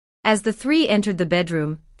As the three entered the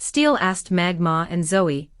bedroom, Steele asked Magma and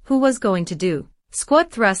Zoey, who was going to do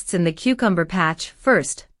squat thrusts in the cucumber patch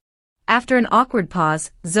first. After an awkward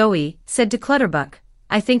pause, Zoey said to Clutterbuck,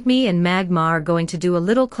 I think me and Magma are going to do a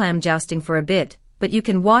little clam jousting for a bit, but you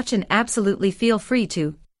can watch and absolutely feel free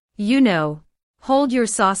to, hold your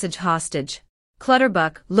sausage hostage.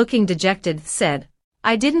 Clutterbuck, looking dejected, said,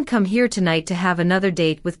 I didn't come here tonight to have another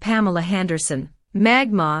date with Pamela Henderson.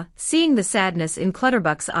 Magma, seeing the sadness in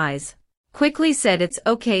Clutterbuck's eyes, quickly said it's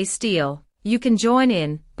okay Steele, you can join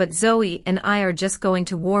in, but Zoey and I are just going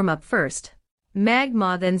to warm up first.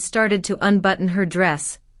 Magma then started to unbutton her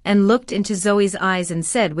dress, and looked into Zoey's eyes and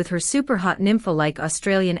said with her super hot nympho-like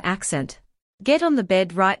Australian accent, Get on the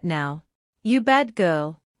bed right now. You bad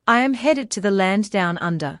girl. I am headed to the land down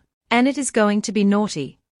under, and it is going to be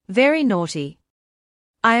naughty. Very naughty.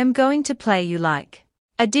 I am going to play you like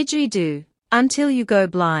a didgeridoo, until you go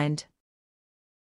blind.